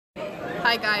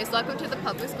Hi guys, welcome to the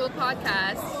public school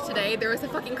podcast. Today there was a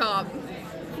fucking cop.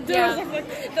 Yeah.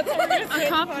 That's what we're gonna say. A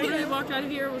cop literally walked out of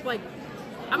here with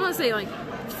I'm gonna say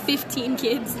 15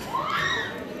 kids.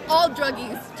 All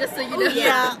druggies, just so you know.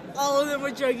 Yeah, all of them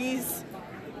were druggies.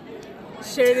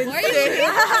 Sheridan,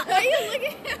 Why are you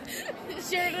looking at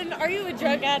Sheridan, are you a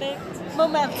drug addict?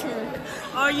 Momentum.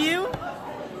 Are you?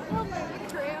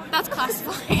 That's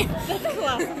classified. That's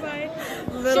classified.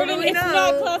 Little Sheridan, do we it's know.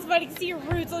 not classified. You can see your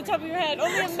roots on the top of your head.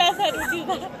 Only a meth head would do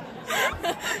that.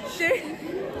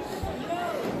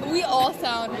 We all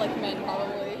sound like men,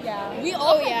 probably. Yeah. We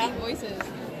all have deep voices.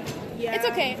 Yeah. It's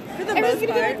okay. For the most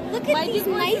part. Look at these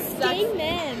nice gay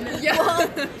men.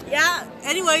 Yeah. Yeah.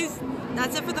 Anyways,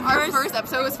 that's it for the Our first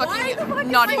episode was fucking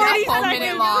not even a full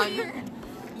minute long.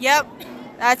 Yep.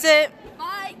 That's it.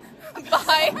 Bye.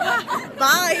 Bye.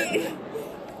 Bye.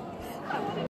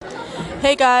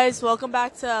 Hey guys, welcome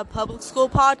back to Public School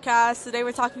Podcast. Today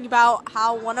we're talking about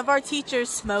how one of our teachers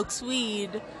smokes weed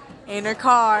in her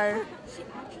car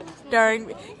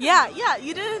during. Yeah,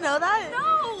 you didn't know that?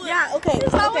 No. Yeah. Okay.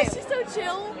 How Okay. is she so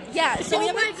chill? Yeah. So we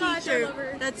have my a gosh, I love her.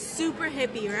 teacher that's super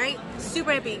hippie, right?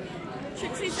 Super hippie.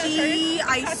 Trixie She,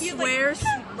 I swear,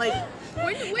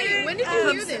 When did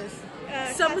you hear this?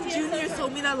 some juniors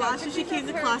told me that last year she came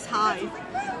to class high.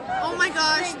 Oh my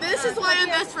gosh, this is why I'm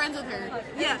best friends with her.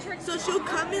 Yeah, so she'll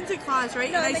come into class,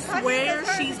 right, and I swear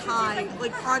she's high,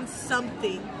 on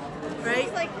something,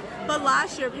 right? But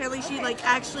last year, apparently, she,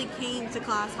 actually came to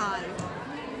class high.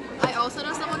 I also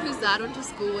know someone whose dad went to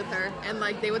school with her, and,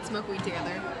 they would smoke weed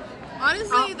together.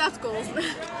 Honestly, that's goals.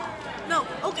 No,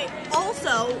 okay,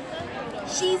 also,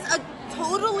 she's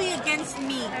totally against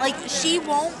meat. She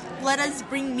won't let us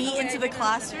bring meat into the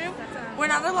classroom. We're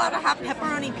not allowed to have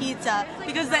pepperoni pizza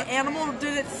because the animal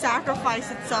didn't sacrifice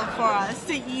itself for us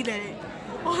to eat it.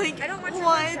 I don't watch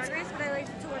what? Drag Race, but I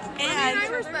like to watch. And I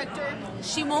respect her.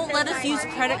 she won't let us use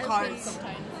credit cards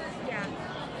Sometimes. Yeah.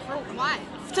 Why?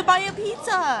 to buy a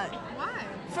pizza. Why?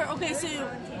 So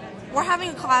we're having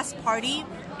a class party,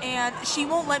 and she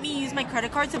won't let me use my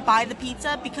credit card to buy the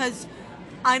pizza because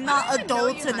I'm not I didn't even know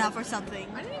adult you had enough a- or something.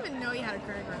 I didn't even know you had a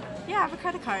credit card. Yeah, I have a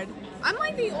credit card. I'm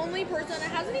the only person that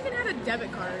hasn't even had a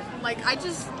debit card. I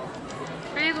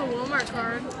have a Walmart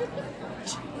card.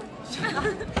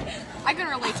 I can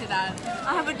relate to that.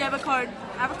 I have a debit card.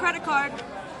 I have a credit card.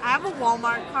 I have a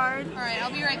Walmart card. Alright,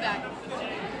 I'll be right back.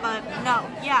 But no,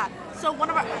 yeah. So one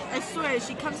of our, I swear,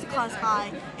 she comes to class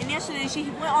high, and yesterday she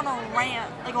went on a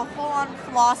rant, a full-on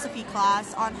philosophy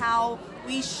class on how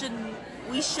we shouldn't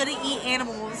eat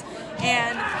animals,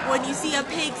 and when you see a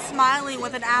pig smiling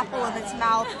with an apple in its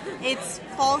mouth, it's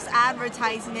false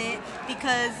advertisement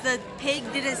because the pig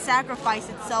didn't sacrifice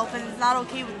itself and it's not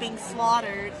okay with being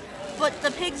slaughtered. But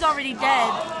the pig's already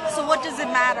dead, so what does it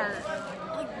matter?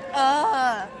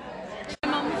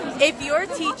 If your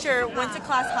teacher went to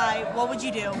class high, what would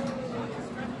you do?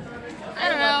 I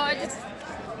don't know. I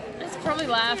just probably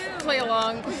laugh, play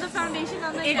along. The foundation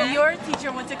on the If your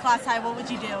teacher went to class high, what would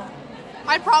you do?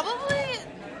 I'd probably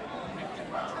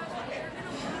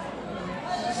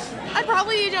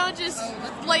just,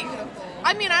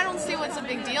 I don't see what's a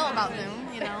big deal about them,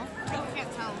 I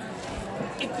can't tell.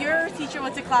 If your teacher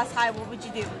went to class high, what would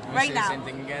you do? Right Say now. the same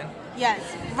thing again? Yes,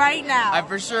 right now. I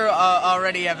for sure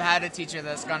already have had a teacher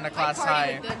that's gone to class I partied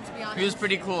high. with them, to be honest. He was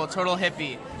pretty cool, total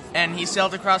hippie. And he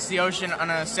sailed across the ocean on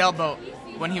a sailboat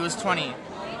when he was 20.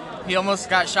 He almost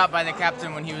got shot by the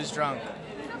captain when he was drunk.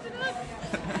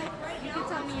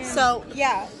 So,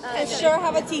 yeah, I sure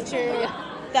have a teacher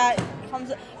that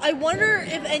comes. I wonder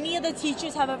if any of the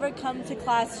teachers have ever come to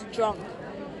class drunk.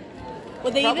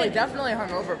 Would they Definitely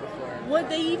hungover before. Would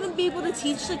they even be able to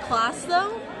teach the class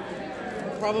though?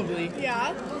 Probably.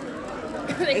 Yeah.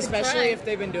 Especially if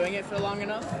they've been doing it for long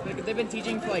enough. If they've been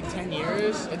teaching for 10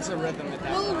 years, it's a rhythm at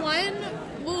that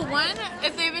point. One,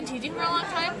 if they've been teaching for a long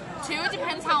time. Two, it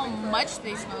depends how much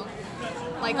they smoke,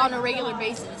 on a regular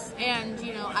basis, and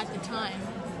at the time,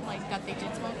 that they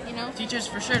did smoke. Teachers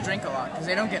for sure drink a lot because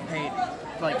they don't get paid,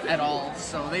 at all.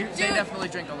 So they definitely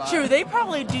drink a lot. True, they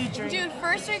probably do drink. Dude,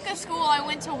 first week of school, I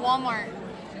went to Walmart,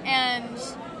 and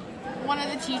one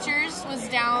of the teachers was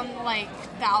down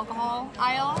the alcohol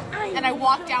aisle, and I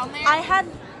walked down there. Not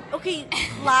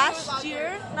last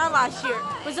year.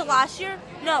 Was it last year?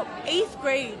 No, 8th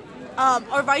grade.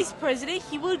 Our vice president,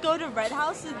 he would go to Red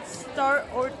House and start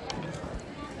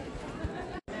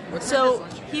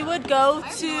he would go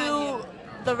to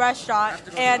the restaurant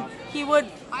and he would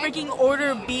freaking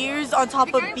order beers on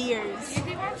top of beers.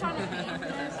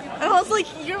 And I was like,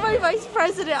 you're my vice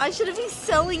president. I shouldn't be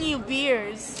selling you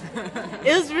beers.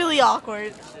 It was really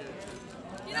awkward.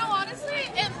 Honestly,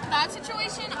 in that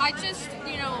situation, I just,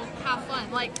 have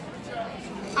fun. Like,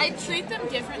 I treat them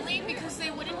differently because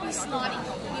they wouldn't be snotty,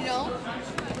 you know?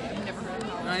 Never heard of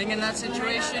that. I think in that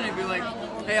situation, it'd be like,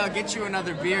 hey, I'll get you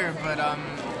another beer, but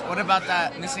what about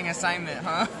that missing assignment,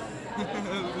 huh?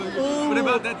 What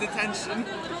about that detention?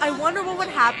 I wonder what would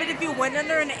happen if you went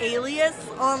under an alias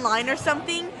online or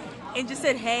something and just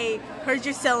said, hey, heard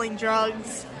you're selling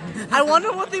drugs. I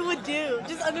wonder what they would do,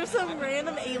 just under some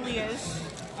random alias.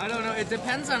 I don't know. It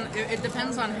depends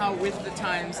on how with the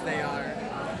times they are.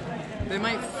 They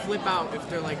might flip out if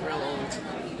they're like real old.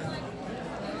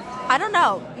 I don't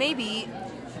know. Maybe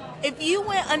if you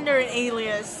went under an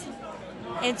alias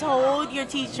and told your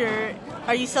teacher,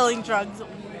 "Are you selling drugs?"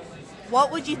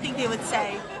 what would you think they would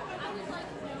say?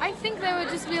 I think they would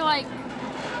just be like,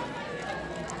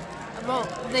 well,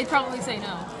 they'd probably say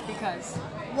no because.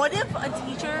 What if a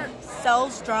teacher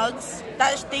sells drugs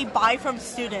that they buy from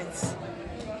students?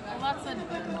 Well, that's a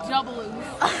double oof.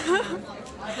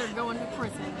 They're going to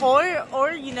prison.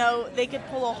 Or you know, they could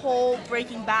pull a whole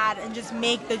Breaking Bad and just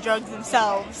make the drugs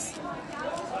themselves.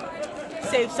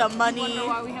 Save some money. Wonder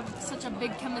why we have such a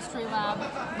big chemistry lab,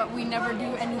 but we never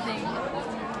do anything.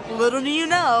 Little do you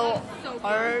know,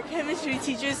 our chemistry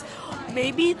teachers,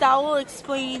 maybe that will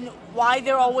explain why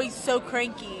they're always so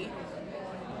cranky.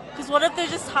 Because what if they're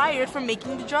just tired from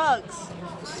making the drugs?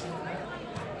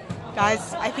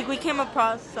 Guys, I think we came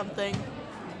across something.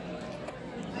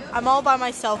 I'm all by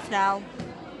myself now.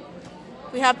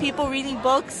 We have people reading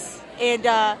books and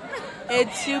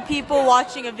 2 people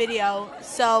watching a video.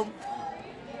 So,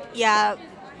 yeah.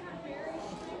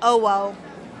 Oh well.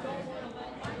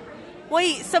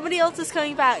 Wait, somebody else is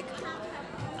coming back.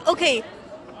 Okay,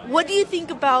 what do you think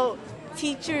about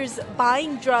teachers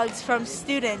buying drugs from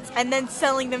students and then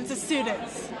selling them to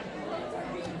students?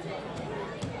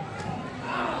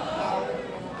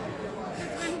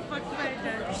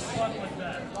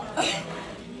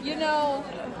 You know,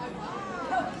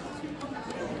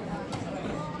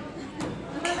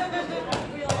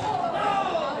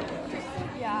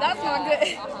 that's not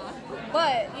good.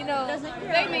 But, you know,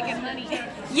 they making money.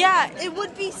 Yeah, it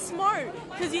would be smart.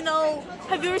 Because, you know,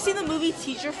 have you ever seen the movie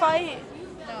Teacher Fight?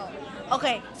 No.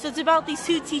 Okay, so it's about these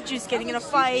 2 teachers getting in a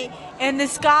fight, and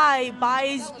this guy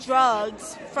buys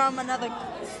drugs from another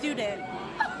student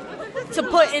to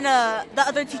put in the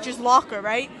other teacher's locker,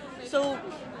 right? So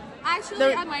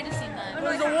Actually, I might have seen that.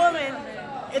 there's a woman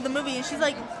in the movie, and she's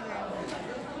like,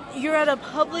 you're at a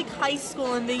public high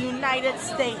school in the United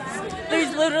States.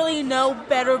 There's literally no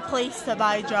better place to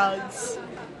buy drugs.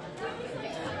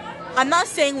 I'm not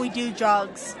saying we do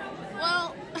drugs.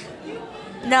 Well,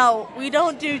 No, we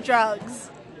don't do drugs.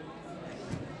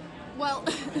 well,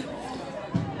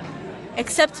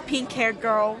 Except pink-haired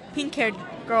girl. Pink-haired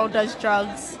girl does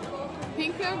drugs.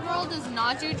 Pink Hair Girl does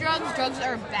not do drugs. Drugs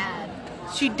are bad.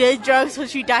 She did drugs when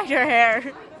she dyed her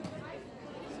hair.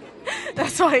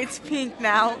 That's why it's pink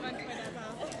now.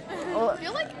 I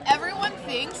feel like everyone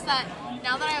thinks that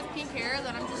now that I have pink hair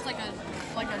that I'm just like a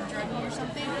druggie or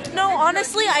something. No,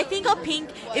 honestly, I think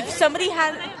if somebody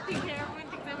had...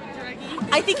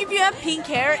 I think if you have pink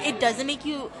hair, it doesn't make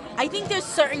you... I think there's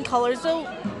certain colors, though,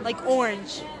 like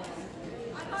orange.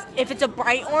 If it's a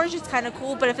bright orange, it's kind of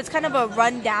cool, but if it's kind of a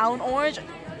run-down orange,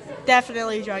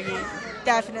 definitely druggy. I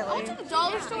Definitely. went to the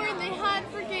dollar store and they had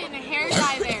freaking hair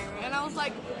dye there. And I was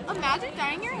like, imagine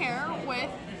dyeing your hair with...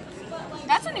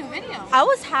 That's a new video. I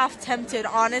was half tempted,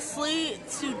 honestly,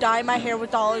 to dye my hair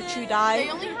with Dollar Tree dye. They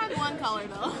only had one color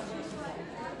though.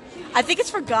 I think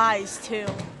it's for guys, too.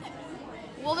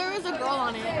 Well, there was a girl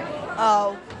on it.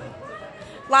 Oh.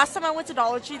 Last time I went to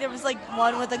Dollar Tree, there was like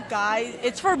one with a guy.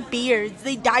 It's for beards.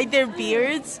 They dyed their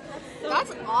beards.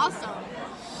 That's awesome.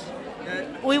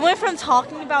 We went from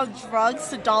talking about drugs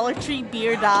to Dollar Tree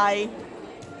beard dye.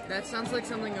 That sounds like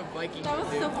something a Viking That was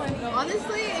would do. so funny.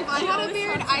 Honestly, if I had a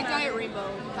beard, I'd dye it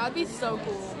rainbow. That'd be so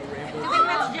cool. The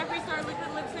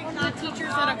teachers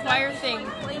that acquire thing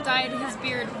dyed his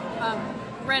beard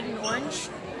red and orange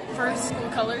for his school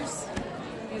colors.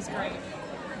 It was great.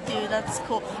 Dude, that's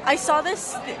cool. I saw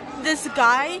this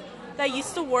guy that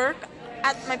used to work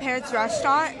at my parents'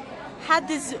 restaurant had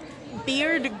this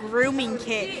beard grooming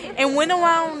kit and went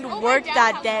around work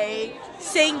that day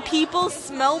saying people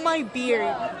smell my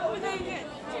beard.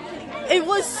 It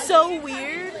was so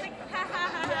weird.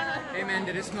 Hey man,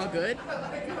 did it smell good?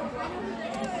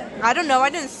 I don't know, I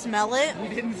didn't smell it. You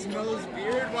didn't smell his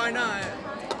beard? Why not?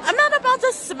 I'm not about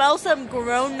to smell some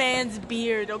grown man's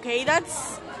beard, okay?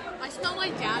 That's I smell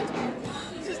like dad's beard.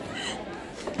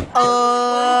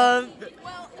 Well,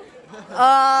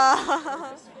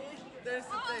 There's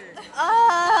the thing.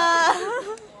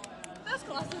 That's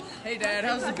gymnast classes. Hey, Dad,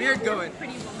 how's the beard going?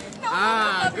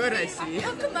 Good, I see.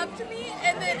 He'll come up to me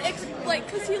and then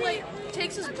cause he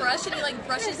takes his brush and he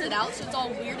brushes it out so it's all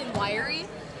weird and wiry.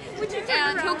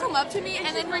 And he'll come up to me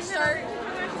and then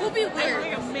we'll be weird.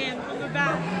 Like a man from the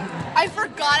back. I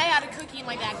forgot I had a cookie in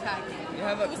my backpack. You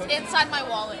have a It was cookie? inside my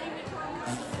wallet.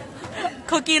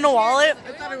 Cookie in a wallet.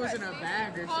 I thought it was in a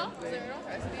bag or something.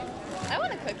 I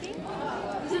want a cookie.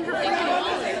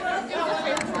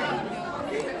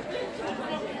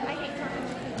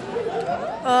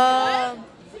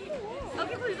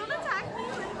 Okay, please don't attack me.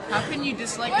 How can you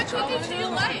dislike What the chocolate? cookies do you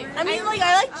like? I mean,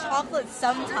 I like chocolate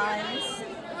sometimes.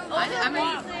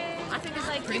 I think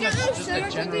it's pretty much just a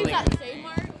generally.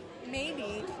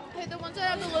 Maybe. Hey, the ones that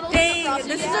have the little. Dang,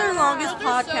 this is our longest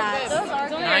podcast. Those are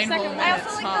 9 whole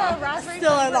minutes, huh?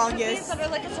 Still our longest.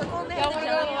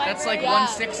 That's like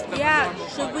 1/6 of Yeah, normal.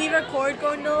 should we record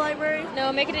going to the library?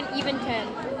 No, make it an even 10.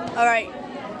 Alright.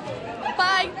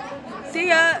 Bye. See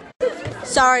ya.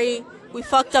 Sorry, we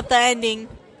fucked up the ending.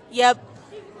 Yep,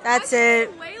 that's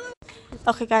it.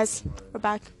 Okay, guys, we're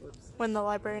back. We're in the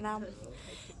library now.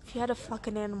 If you had a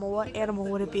fucking animal, what animal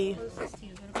would it be?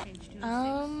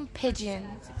 Pigeon.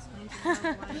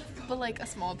 But like a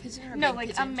small pigeon or No,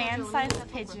 like a man-sized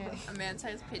pigeon. a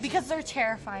man-sized pigeon. Because they're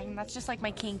terrifying. That's just like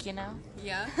my kink, you know?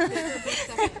 Yeah.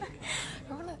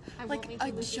 Like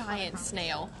a giant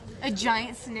snail. A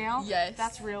giant snail? Yes.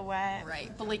 That's real wet.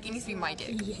 Right, but like it needs to be my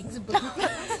dick.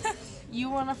 You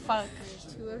wanna fuck.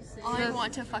 I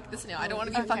want to fuck the snail. I don't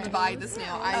want to be fucked by the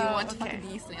snail. I want to fuck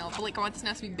the snail. But like I want the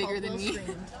snail to be bigger than me.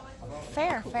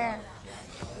 Fair.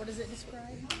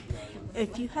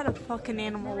 If you had a fucking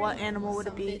animal, what animal would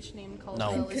it be?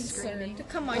 No.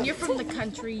 Come on, you're from the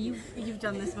country. You've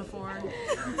done this before.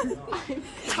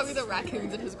 Probably the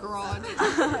raccoons in his garage.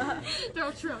 They're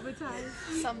all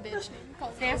traumatized. Some bitch named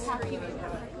called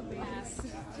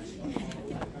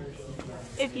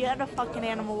If you had a fucking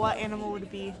animal, what animal would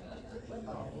it be?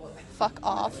 Fuck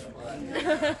off.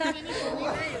 Let's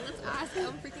ask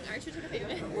freaking Archer to the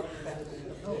payment.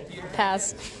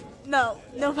 Pass. No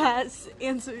pass.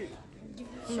 Answer.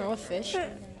 No, a fish.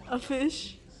 A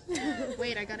fish.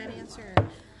 Wait, I got an answer.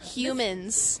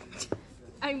 Humans.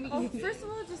 I mean, first of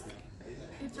all, just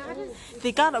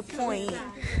They got a point.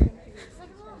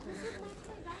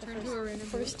 turn to a random.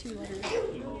 First two letters.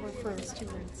 Or first two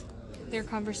words. Their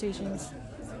conversations.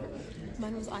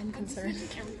 Mine was I'm concerned.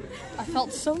 I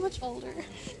felt so much older.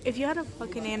 If you had a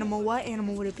fucking animal, what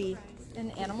animal would it be?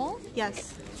 An animal?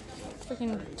 Yes.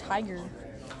 Freaking tiger.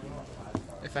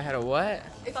 If I had a what?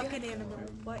 Fucking animal.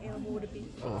 What animal would it be?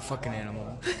 Oh, a fucking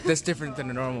animal. That's different than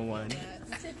a normal one.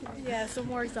 Yeah, so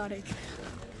more exotic.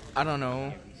 I don't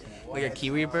know. Like a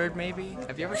kiwi bird, maybe?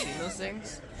 Have you ever seen those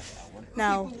things?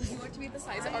 No. Do you want it to be the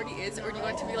size it already is, or do you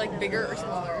want it to be like bigger or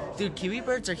smaller? Dude, kiwi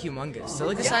birds are humongous. They're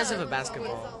like the size of a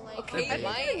basketball. Okay,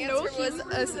 my answer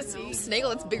was a snail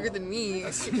that's bigger than me.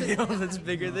 A snail that's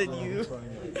bigger than you.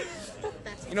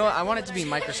 You know what? I want it to be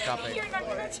microscopic.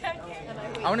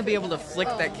 I want to be able to flick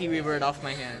that kiwi bird off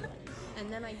my hand.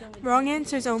 Wrong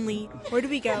answers only. Where do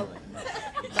we go?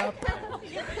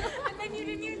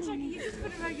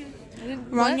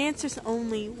 Wrong answers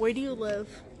only. Where do you live?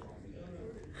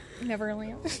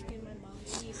 Neverland.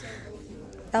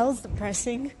 That was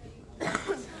depressing.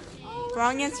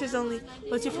 Wrong answers only.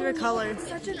 What's your favorite color?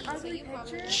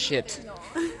 Shit.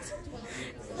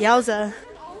 Yowza.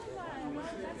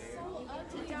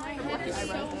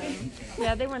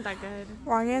 Yeah, they weren't that good.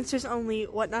 Wrong answers only.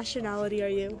 What nationality are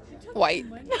you? White.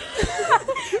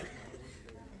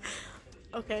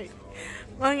 Okay.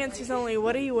 Wrong answers only.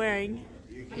 What are you wearing?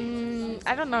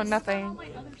 I don't know, nothing.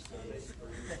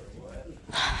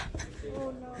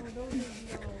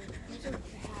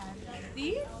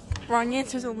 Wrong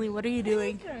answers only. What are you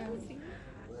doing?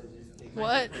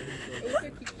 What?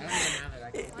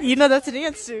 You know that's an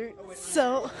answer.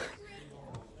 So.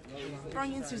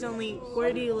 Wrong answers only.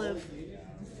 Where do you live?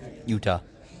 Utah.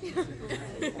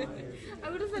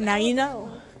 Now you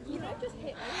know.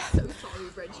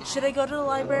 Should I go to the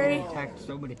library?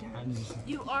 So many times.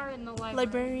 You are in the library.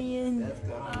 Librarian.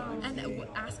 And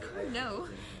ask her no.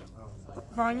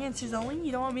 Wrong answers only?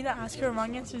 You don't want me to ask her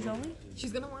wrong answers only?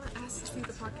 She's gonna want to ask to do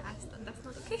the podcast, and that's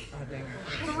not okay.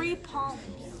 3 palms.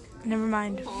 Never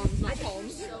mind. Palms, not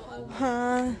palms.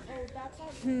 Huh.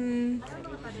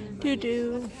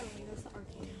 Doo-doo.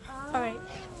 Alright.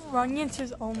 Wrong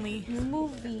answers only.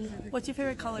 Movie. What's your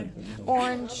favorite color?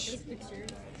 Orange.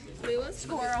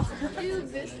 Squirrel.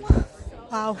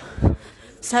 Wow.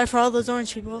 Sorry for all those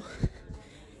orange people.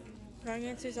 Wrong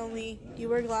answers only. Do you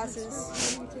wear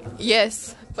glasses?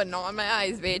 Yes, but not on my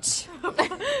eyes, bitch.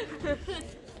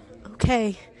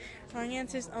 Okay. Wrong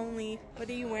answers only. What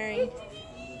are you wearing?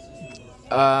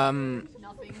 A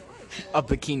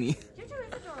bikini.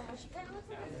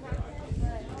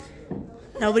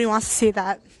 Nobody wants to see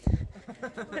that.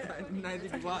 Neither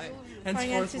do I. Wrong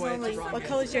answers only. What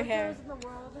color's your hair?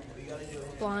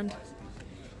 Blonde.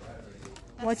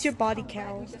 What's your body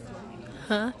count?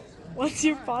 Huh? What's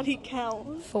your body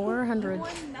count? 400.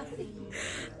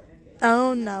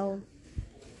 Oh no.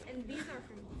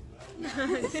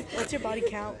 What's your body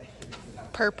count?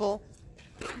 Purple.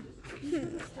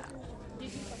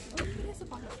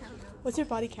 What's your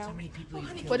body count?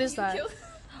 What is that?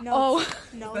 No. Oh.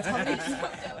 No, it's how many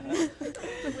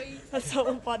That's not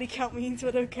what body count means,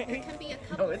 but okay.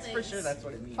 No, it's for sure that's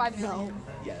what it means. 5 No.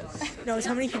 Yes. No, it's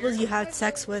how many people you had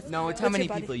sex with. No, it's how What's many your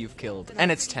body- people you've killed.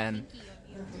 And it's 10.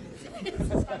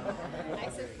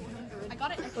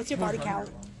 What's your body count?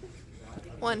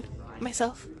 1.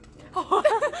 Myself.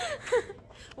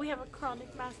 We have a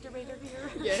chronic masturbator here.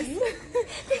 Yes.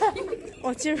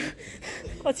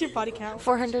 What's your body count?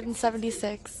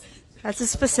 476. That's a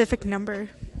specific number.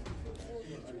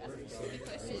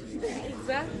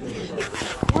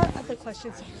 What other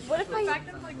questions? What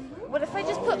if I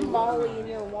just put Molly in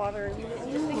your water?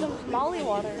 You think of Molly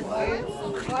water.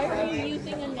 Why are you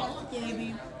using a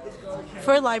napkin?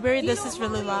 For a library, this is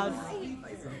really loud.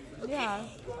 Yeah.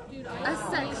 A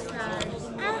sex trash.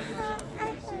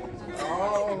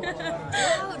 Wow,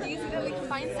 do you think that we can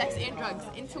find sex and drugs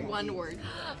into one word?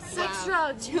 Sex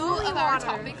drugs. Two of our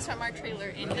topics from our trailer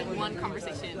in one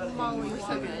conversation. Molly, we're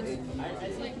so good.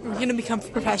 We're gonna become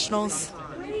professionals.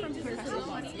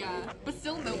 Yeah, but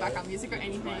still no background music or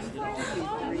anything.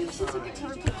 We should take a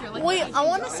cover picture like Wait, that. I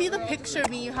want to see the picture of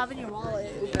me you have in your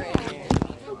wallet.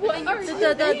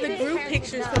 The group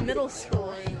pictures from middle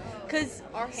school. Because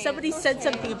somebody said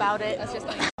something about it. That's just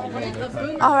like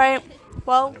All right.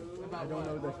 Well.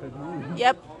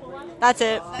 Yep. That's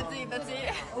it. that's it. That's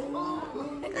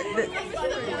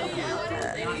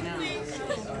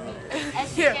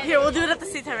it. Here, we'll do it at the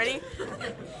same time. Ready?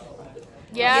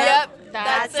 Yeah. Yep,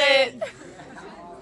 that's it.